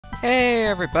Hey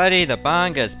everybody, the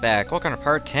Banga's back. Welcome to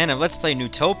part 10 of Let's Play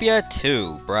Neutopia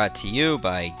 2, brought to you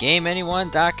by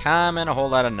GameAnyone.com and a whole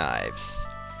lot of knives.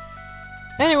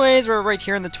 Anyways, we're right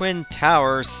here in the Twin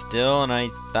Towers still, and I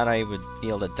thought I would be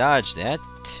able to dodge that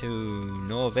to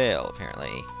no avail,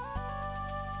 apparently.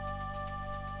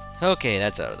 Okay,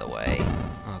 that's out of the way.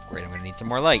 Oh great, I'm gonna need some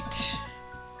more light.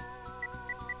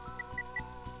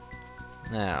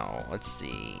 Now, let's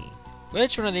see.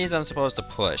 Which one of these I'm supposed to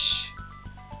push?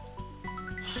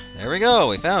 There we go,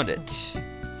 we found it.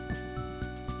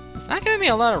 It's not giving me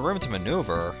a lot of room to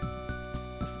maneuver.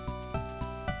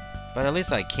 But at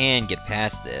least I can get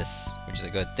past this, which is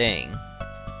a good thing.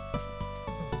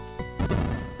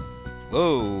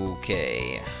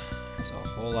 Okay. There's a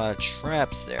whole lot of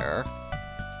traps there.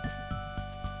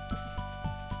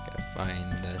 Gotta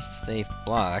find the safe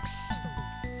blocks.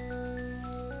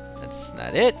 That's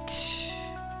not it.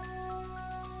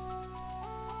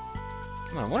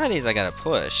 Come on, one of these I gotta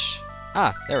push.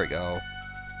 Ah, there we go.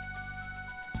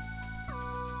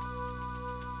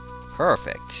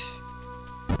 Perfect.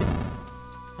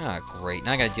 Ah, great.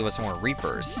 Now I gotta deal with some more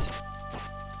Reapers.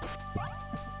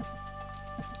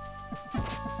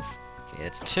 Okay,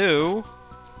 it's 2.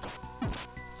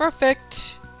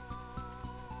 Perfect.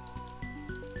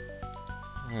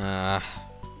 Come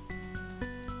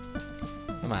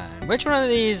on, which one of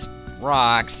these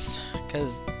rocks?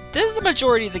 Because this is the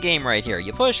majority of the game right here.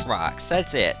 You push rocks,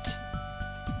 that's it.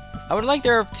 I would like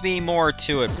there to be more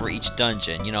to it for each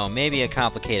dungeon. You know, maybe a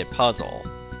complicated puzzle.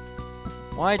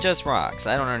 Why just rocks?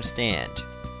 I don't understand.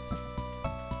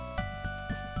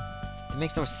 It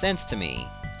makes no sense to me.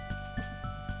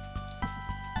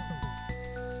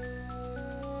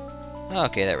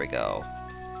 Okay, there we go.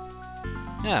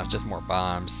 Yeah, just more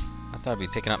bombs. I thought I'd be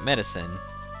picking up medicine.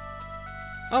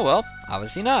 Oh well,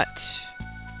 obviously not.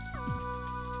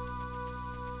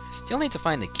 Still need to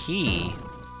find the key.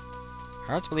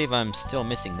 Hard to believe I'm still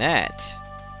missing that.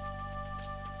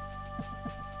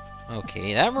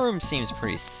 Okay, that room seems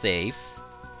pretty safe.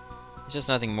 It's just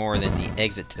nothing more than the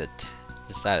exit to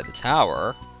the side of the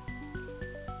tower.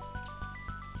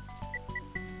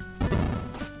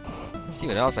 Let's see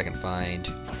what else I can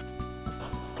find.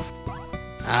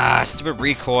 Ah, stupid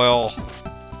recoil.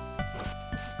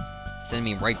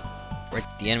 Sending me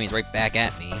the enemies right back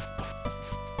at me.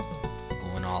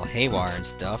 Going all haywire and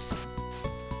stuff.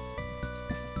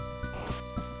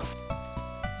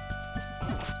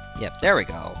 Yep, there we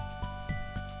go.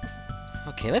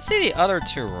 Okay, let's see the other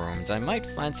 2 rooms. I might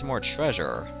find some more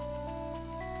treasure.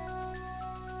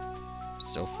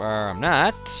 So far, I'm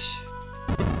not.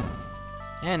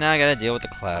 And now I gotta deal with the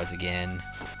clouds again.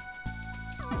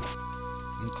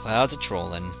 And clouds are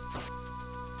trolling.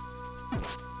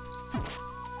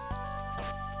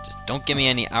 Just don't give me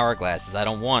any hourglasses, I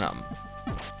don't want them.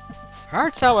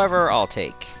 Hearts, however, I'll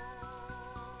take.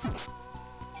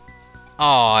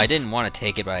 Oh, I didn't want to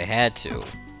take it, but I had to.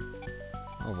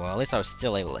 Oh well, at least I was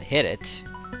still able to hit it.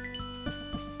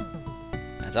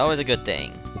 That's always a good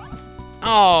thing.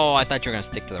 Oh, I thought you were going to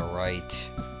stick to the right.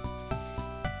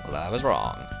 Well, I was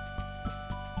wrong.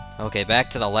 Okay,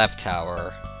 back to the left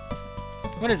tower.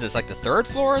 What is this, like the 3rd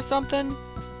floor or something?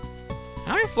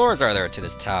 How many floors are there to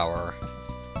this tower?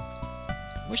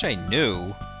 I wish I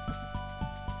knew.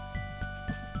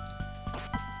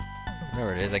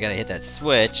 Whatever it is, I gotta hit that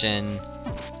switch, and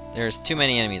there's too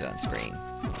many enemies on screen.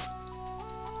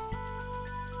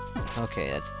 Okay,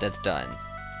 that's done.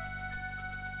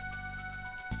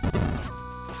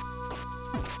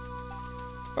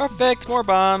 Perfect, more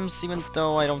bombs, even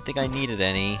though I don't think I needed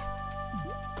any.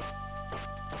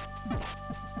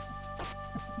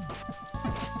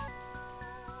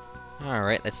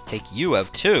 Alright, let's take you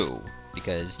out too,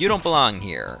 because you don't belong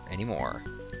here anymore.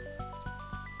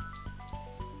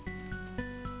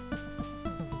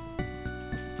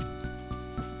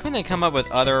 Couldn't they come up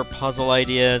with other puzzle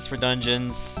ideas for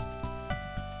dungeons?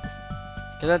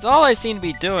 Because that's all I seem to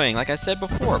be doing, like I said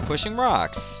before, pushing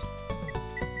rocks.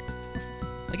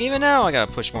 Like even now I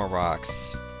gotta push more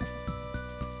rocks.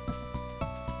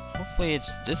 Hopefully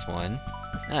it's this one.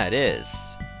 Ah, it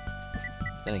is.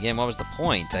 Then again, what was the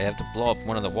point? I have to blow up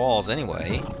one of the walls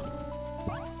anyway.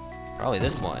 Probably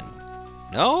this one.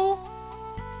 No?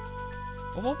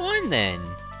 Well, what one then?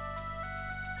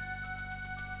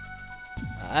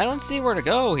 I don't see where to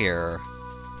go here.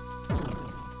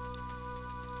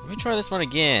 Let me try this one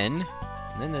again.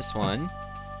 And then this one.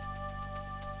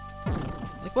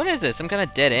 Like, what is this? Some kind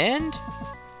of dead end?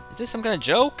 Is this some kind of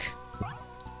joke?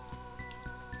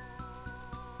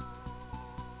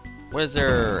 Was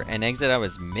there an exit I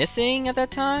was missing at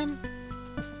that time?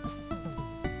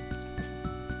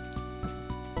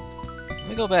 Let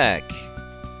me go back.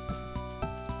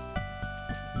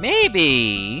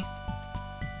 Maybe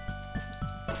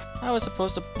I was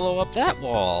supposed to blow up that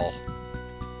wall.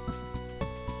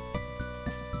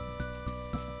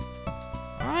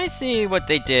 I see what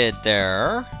they did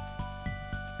there.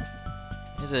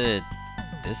 Is it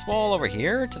this wall over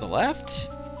here to the left?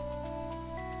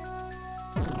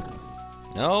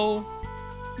 No?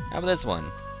 How about this one?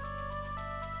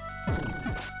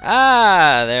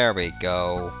 Ah, there we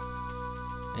go.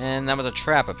 And that was a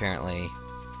trap, apparently.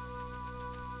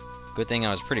 Good thing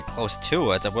I was pretty close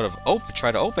to it. I would have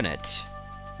tried to open it.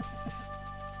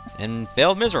 And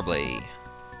failed miserably.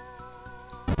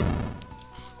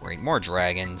 Great, more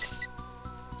dragons.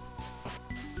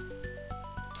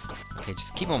 Okay,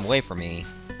 just keep them away from me.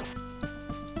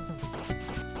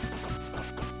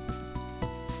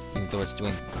 Even though it's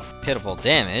doing pitiful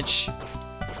damage.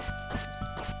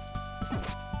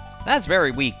 That's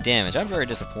very weak damage. I'm very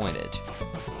disappointed.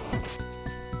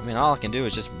 I mean, all I can do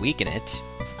is just weaken it.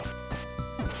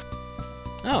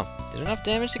 Oh, did enough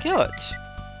damage to kill it.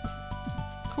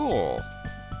 Cool.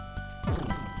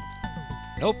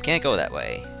 Nope, can't go that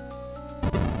way.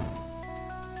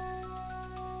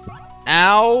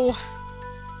 Ow!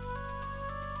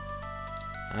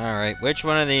 Alright, which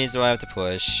one of these do I have to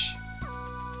push?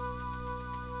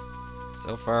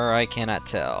 So far, I cannot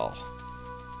tell.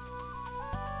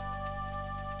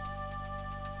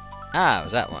 Ah, it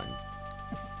was that one.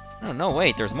 Oh, no,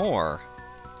 wait, there's more.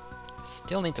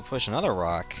 Still need to push another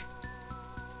rock.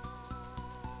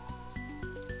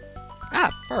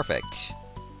 Ah, perfect.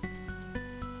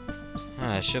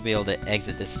 I should be able to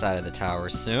exit this side of the tower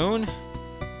soon.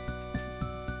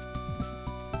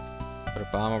 Put a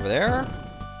bomb over there.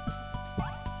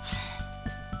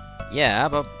 Yeah,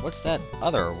 but what's that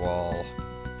other wall?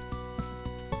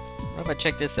 What if I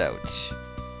check this out?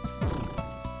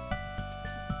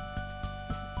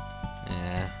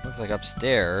 Looks like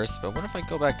upstairs, but what if I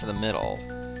go back to the middle?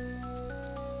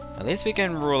 At least we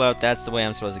can rule out that's the way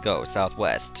I'm supposed to go,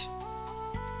 southwest.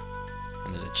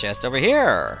 And there's a chest over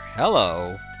here!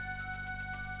 Hello!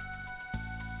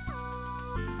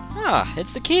 Ah,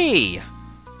 it's the key!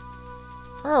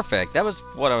 Perfect, that was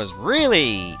what I was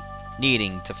really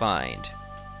needing to find.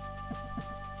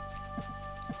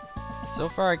 So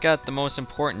far I got the most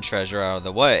important treasure out of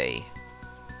the way.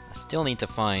 I still need to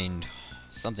find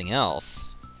something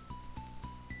else.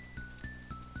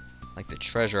 Like the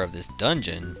treasure of this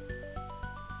dungeon,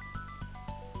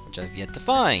 which I've yet to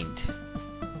find.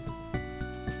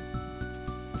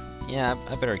 Yeah,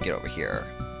 I better get over here.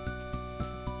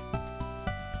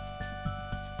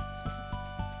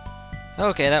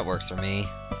 Okay, that works for me.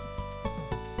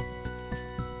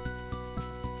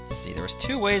 Let's see, there was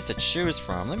two ways to choose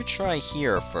from. Let me try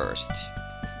here first.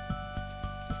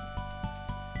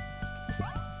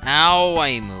 Ow,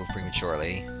 I moved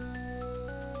prematurely.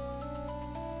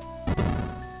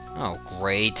 Oh,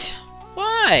 great.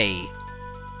 Why?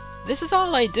 This is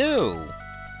all I do.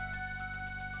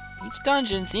 Each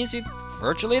dungeon seems to be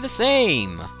virtually the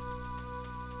same.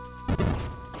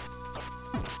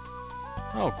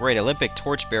 Oh, great. Olympic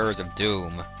Torchbearers of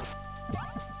Doom.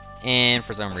 And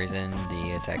for some reason,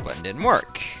 the attack button didn't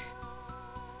work.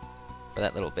 For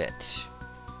that little bit.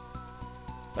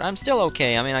 But I'm still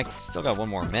okay. I mean, I still got one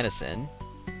more medicine.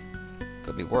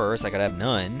 Could be worse. I could have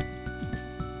none.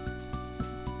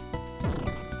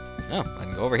 Oh, I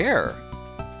can go over here.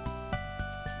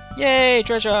 Yay,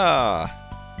 treasure!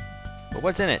 But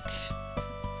what's in it?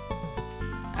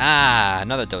 Ah,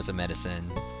 another dose of medicine.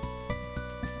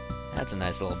 That's a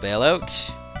nice little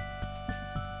bailout.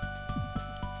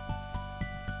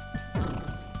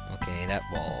 Okay, that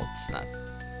wall's not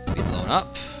to be blown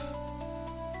up.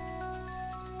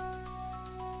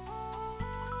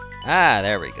 Ah,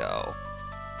 there we go.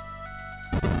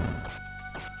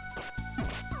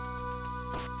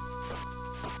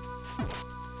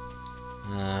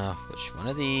 Which one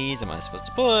of these am I supposed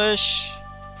to push?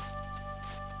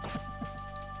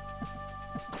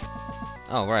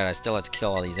 Oh, right, I still have to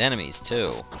kill all these enemies,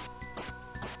 too.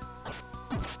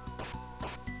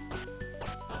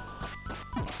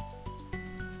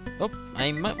 Oh,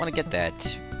 I might want to get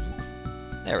that.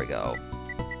 There we go.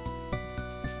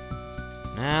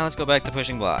 Now let's go back to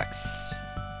pushing blocks.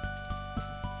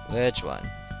 Which one?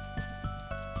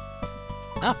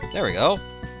 Ah, there we go.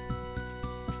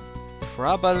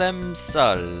 Problem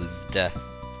solved. I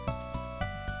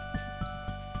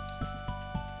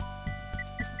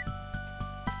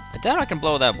doubt I can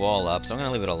blow that wall up, so I'm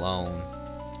gonna leave it alone.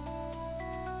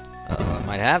 Uh-oh, I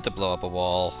might have to blow up a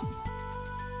wall.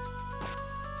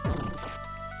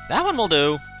 That one will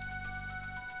do.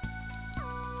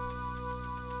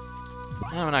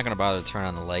 And I'm not gonna bother to turn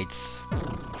on the lights,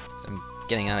 'cause I'm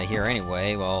getting out of here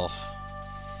anyway, well...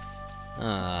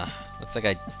 looks like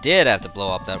I did have to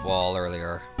blow up that wall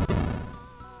earlier.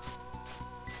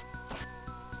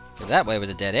 Because that way was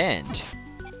a dead end.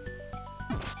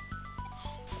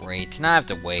 Great, now I have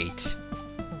to wait.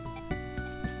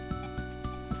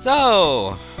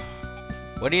 So,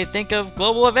 what do you think of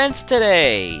global events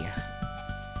today?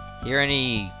 Hear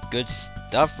any good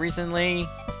stuff recently?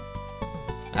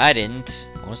 I didn't.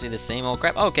 Mostly the same old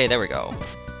crap. Okay, there we go.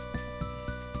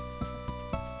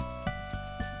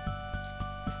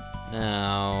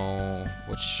 Now,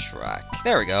 which track?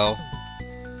 There we go.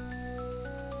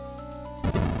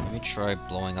 Let me try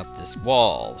blowing up this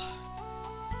wall.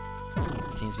 It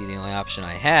seems to be the only option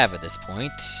I have at this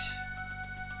point.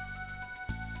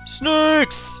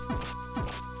 Snakes!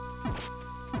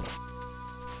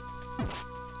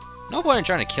 No point in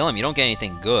trying to kill him, you don't get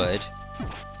anything good.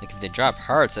 Like, if they drop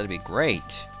hearts, that'd be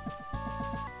great.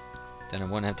 Then I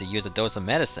wouldn't have to use a dose of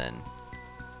medicine.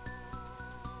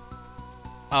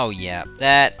 Oh yeah,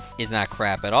 that is not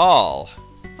crap at all.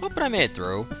 Oh, but I made it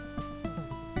through.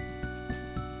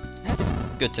 That's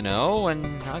good to know, and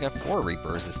I got 4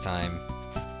 Reapers this time.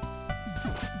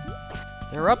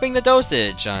 They're upping the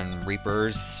dosage on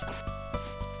Reapers.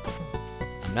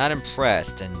 I'm not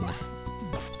impressed, and...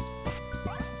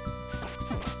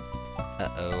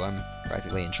 Uh-oh, I'm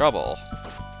practically in trouble.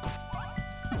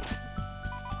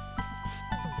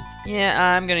 Yeah,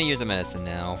 I'm gonna use a medicine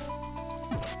now.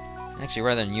 Actually,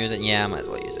 rather than use it, yeah, I might as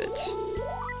well use it.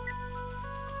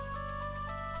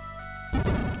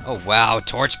 Oh wow,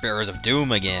 Torchbearers of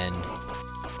Doom again.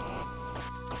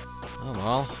 Oh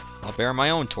well, I'll bear my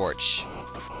own torch.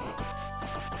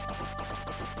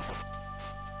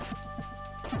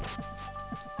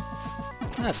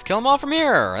 Ah, just kill them all from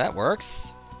here, that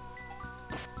works.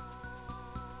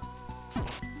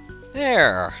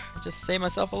 There, just saved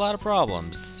myself a lot of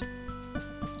problems.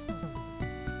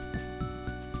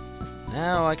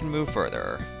 Now I can move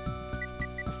further.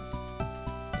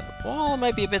 The wall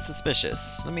might be a bit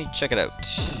suspicious. Let me check it out.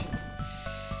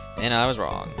 And I was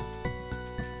wrong.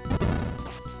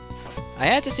 I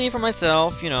had to see for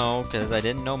myself, you know, because I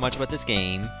didn't know much about this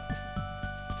game.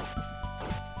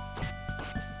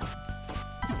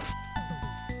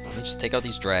 Let me just take out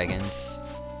these dragons,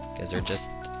 because they're just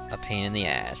a pain in the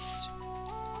ass.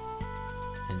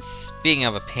 And speaking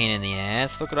of a pain in the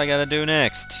ass, look what I gotta do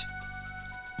next.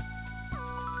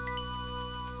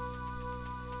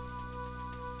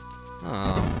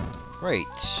 Oh, great.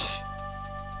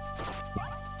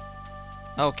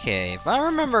 Okay, if I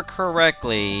remember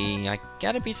correctly, I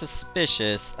gotta be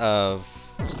suspicious of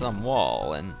some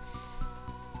wall, and...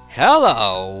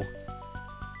 Hello!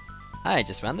 I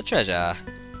just found the treasure.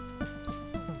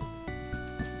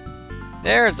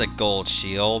 There's a gold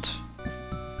shield.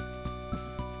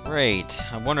 Great.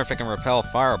 I wonder if I can repel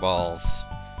fireballs.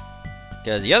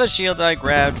 Because the other shields I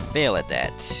grabbed fail at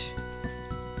that.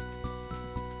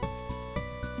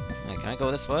 Can I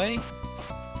go this way?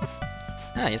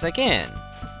 Ah, yes I can.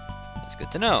 That's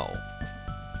good to know.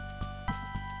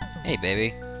 Hey,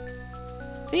 baby.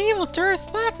 The evil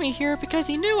Dearth locked me here because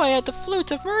he knew I had the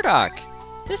Flute of Murdoch.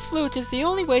 This flute is the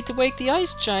only way to wake the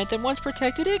ice giant that once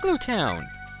protected Igloo Town.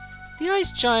 The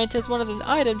ice giant is one of the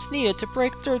items needed to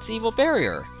break Dirt's evil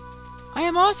barrier. I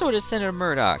am also a descendant of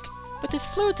Murdoch, but this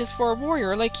flute is for a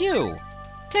warrior like you.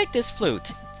 Take this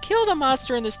flute, kill the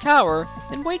monster in this tower,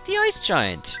 then wake the ice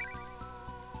giant.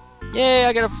 Yay,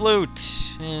 I got a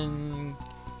flute! And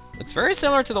looks very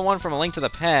similar to the one from A Link to the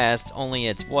Past, only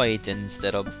it's white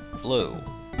instead of blue.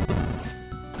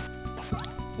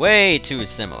 Way too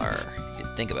similar, if you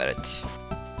think about it.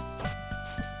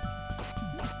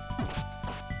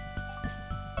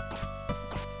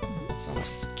 It's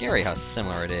almost scary how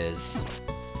similar it is.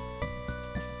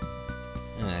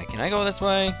 Can I go this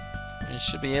way? I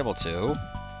should be able to.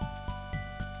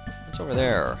 What's over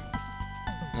there?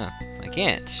 Huh, I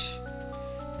can't.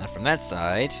 Not from that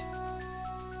side.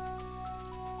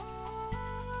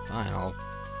 Fine, I'll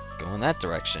go in that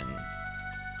direction.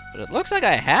 But it looks like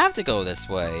I have to go this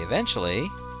way, eventually.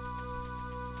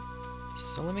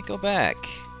 So let me go back.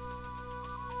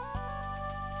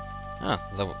 Huh,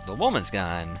 the woman's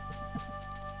gone.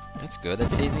 That's good, that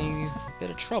saves me a bit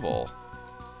of trouble.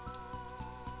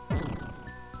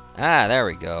 Ah, there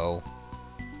we go.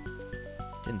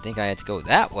 Didn't think I had to go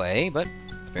that way, but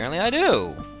apparently I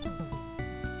do.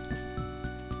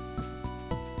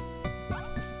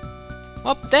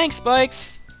 Oh, thanks,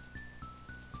 Spikes!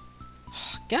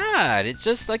 Oh, God, it's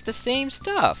just like the same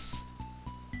stuff.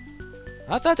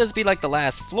 I thought this would be like the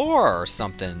last floor or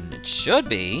something. It should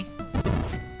be.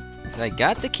 I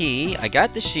got the key, I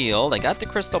got the shield, I got the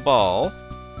crystal ball.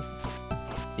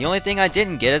 The only thing I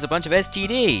didn't get is a bunch of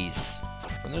STDs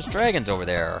from those dragons over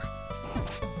there.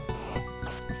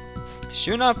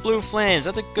 Shooting off blue flames,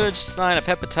 that's a good sign of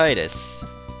hepatitis.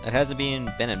 That hasn't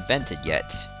been invented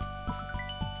yet.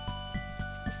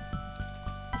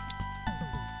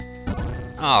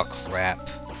 Oh, crap.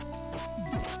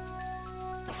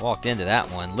 Walked into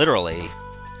that one, literally.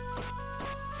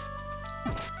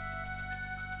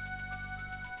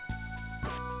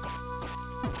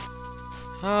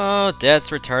 Oh, death's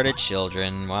retarded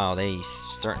children. Wow, they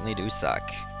certainly do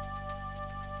suck.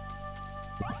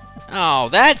 Oh,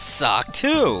 that sucked,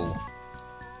 too!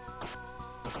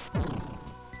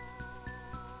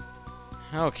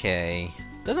 Okay.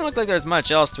 Doesn't look like there's much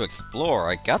else to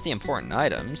explore. I got the important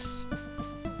items.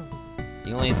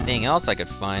 The only thing else I could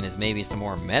find is maybe some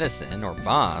more medicine or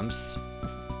bombs.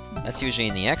 That's usually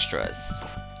in the extras.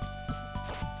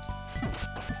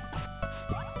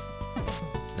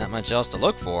 Not much else to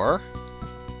look for.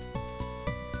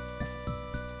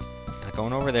 Not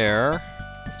going over there.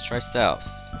 Let's try south.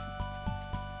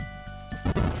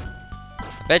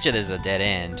 I bet you this is a dead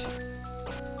end.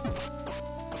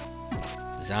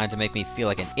 Designed to make me feel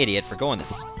like an idiot for going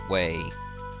this way.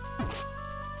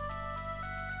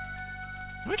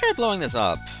 Let me try blowing this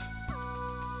up.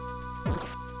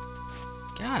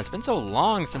 God, it's been so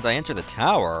long since I entered the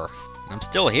tower. And I'm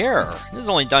still here. This is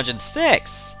only Dungeon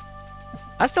 6.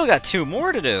 I still got 2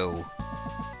 more to do.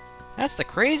 That's the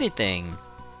crazy thing.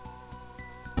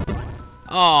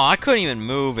 Oh, I couldn't even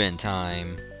move in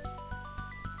time.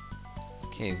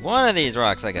 Okay, one of these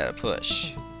rocks I gotta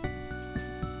push.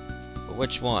 But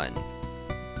which one?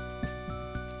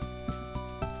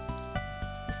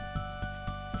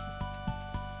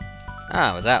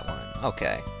 Ah, it was that one.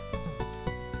 Okay.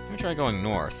 Let me try going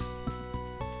north.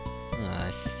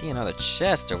 I see another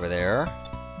chest over there.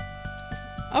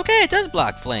 Okay, it does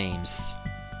block flames.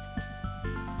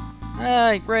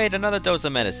 Ah, great, another dose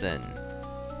of medicine.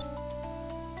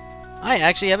 I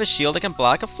actually have a shield that can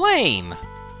block a flame.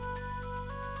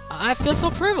 I feel so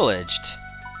privileged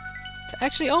to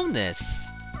actually own this.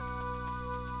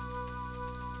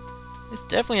 This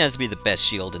definitely has to be the best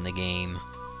shield in the game.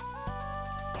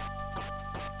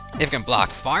 If it can block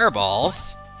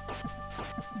fireballs.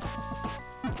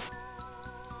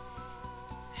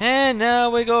 And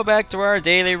now we go back to our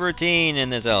daily routine in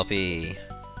this LP.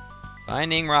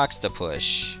 Finding rocks to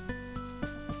push.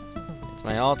 It's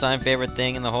my all-time favorite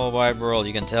thing in the whole wide world.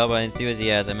 You can tell by the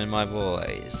enthusiasm in my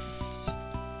voice.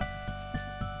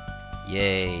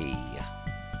 Yay.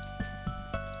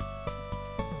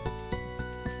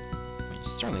 It's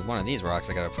certainly one of these rocks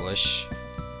I gotta push.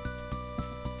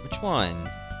 Which one?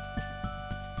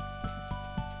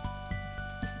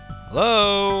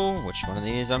 Hello? Which one of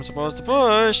these I'm supposed to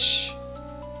push?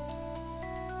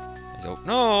 I don't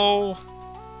know.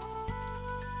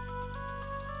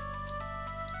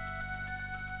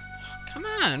 Come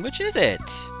on, which is it?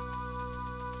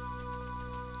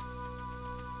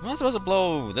 Am I supposed to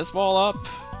blow this wall up?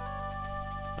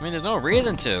 I mean, there's no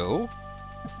reason to.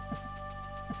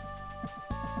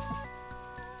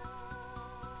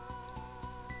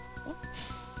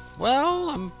 Well,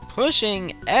 I'm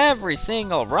pushing every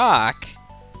single rock.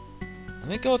 Let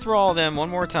me go through all of them one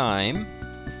more time,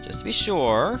 just to be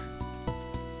sure.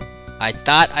 I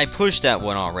thought I pushed that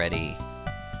one already.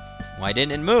 Why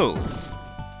didn't it move?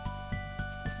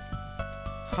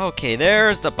 Okay,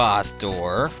 there's the boss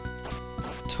door.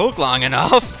 Took long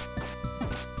enough.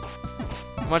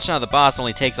 Much now the boss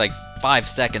only takes like 5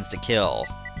 seconds to kill.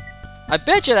 I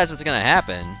bet you that's what's gonna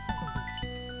happen.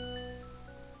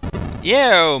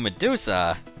 Yo,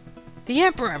 Medusa! The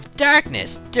Emperor of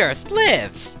Darkness, Dearth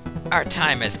lives! Our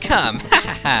time has come, ha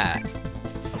ha ha!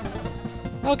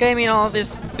 Okay, I mean, all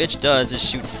this bitch does is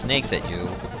shoot snakes at you.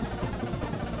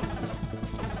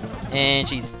 And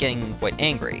she's getting quite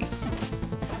angry.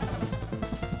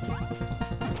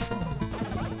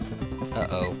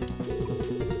 Uh-oh.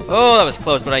 Oh, that was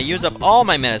close, but I used up all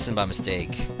my medicine by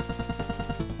mistake.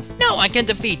 No one can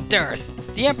defeat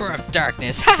Dearth, the Emperor of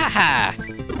Darkness, ha ha ha!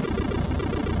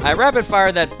 I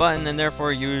rapid-fired that button and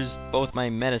therefore used both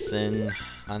my medicine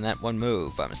on that one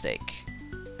move by mistake.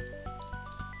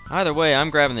 Either way, I'm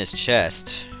grabbing this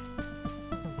chest.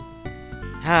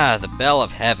 Ah, the Bell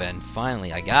of Heaven.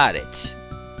 Finally, I got it.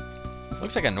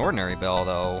 Looks like an ordinary bell,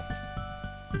 though.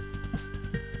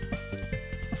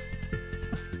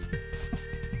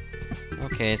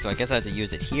 Okay, so I guess I have to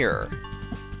use it here.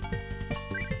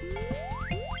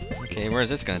 Okay, where's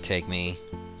this gonna take me?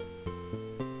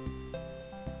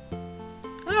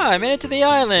 Ah, I made it to the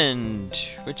island,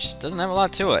 which doesn't have a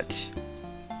lot to it.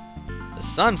 The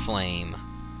Sun Flame.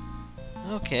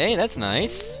 Okay, that's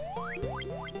nice.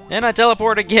 And I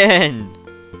teleport again!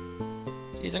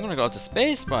 Jeez, I'm gonna go up to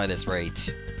space by this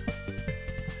rate.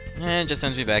 And it just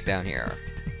sends me back down here.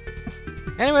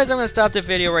 Anyways, I'm gonna stop the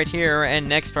video right here, and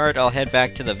next part I'll head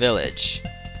back to the village.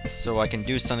 So I can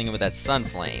do something with that sun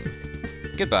flame.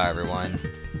 Goodbye, everyone.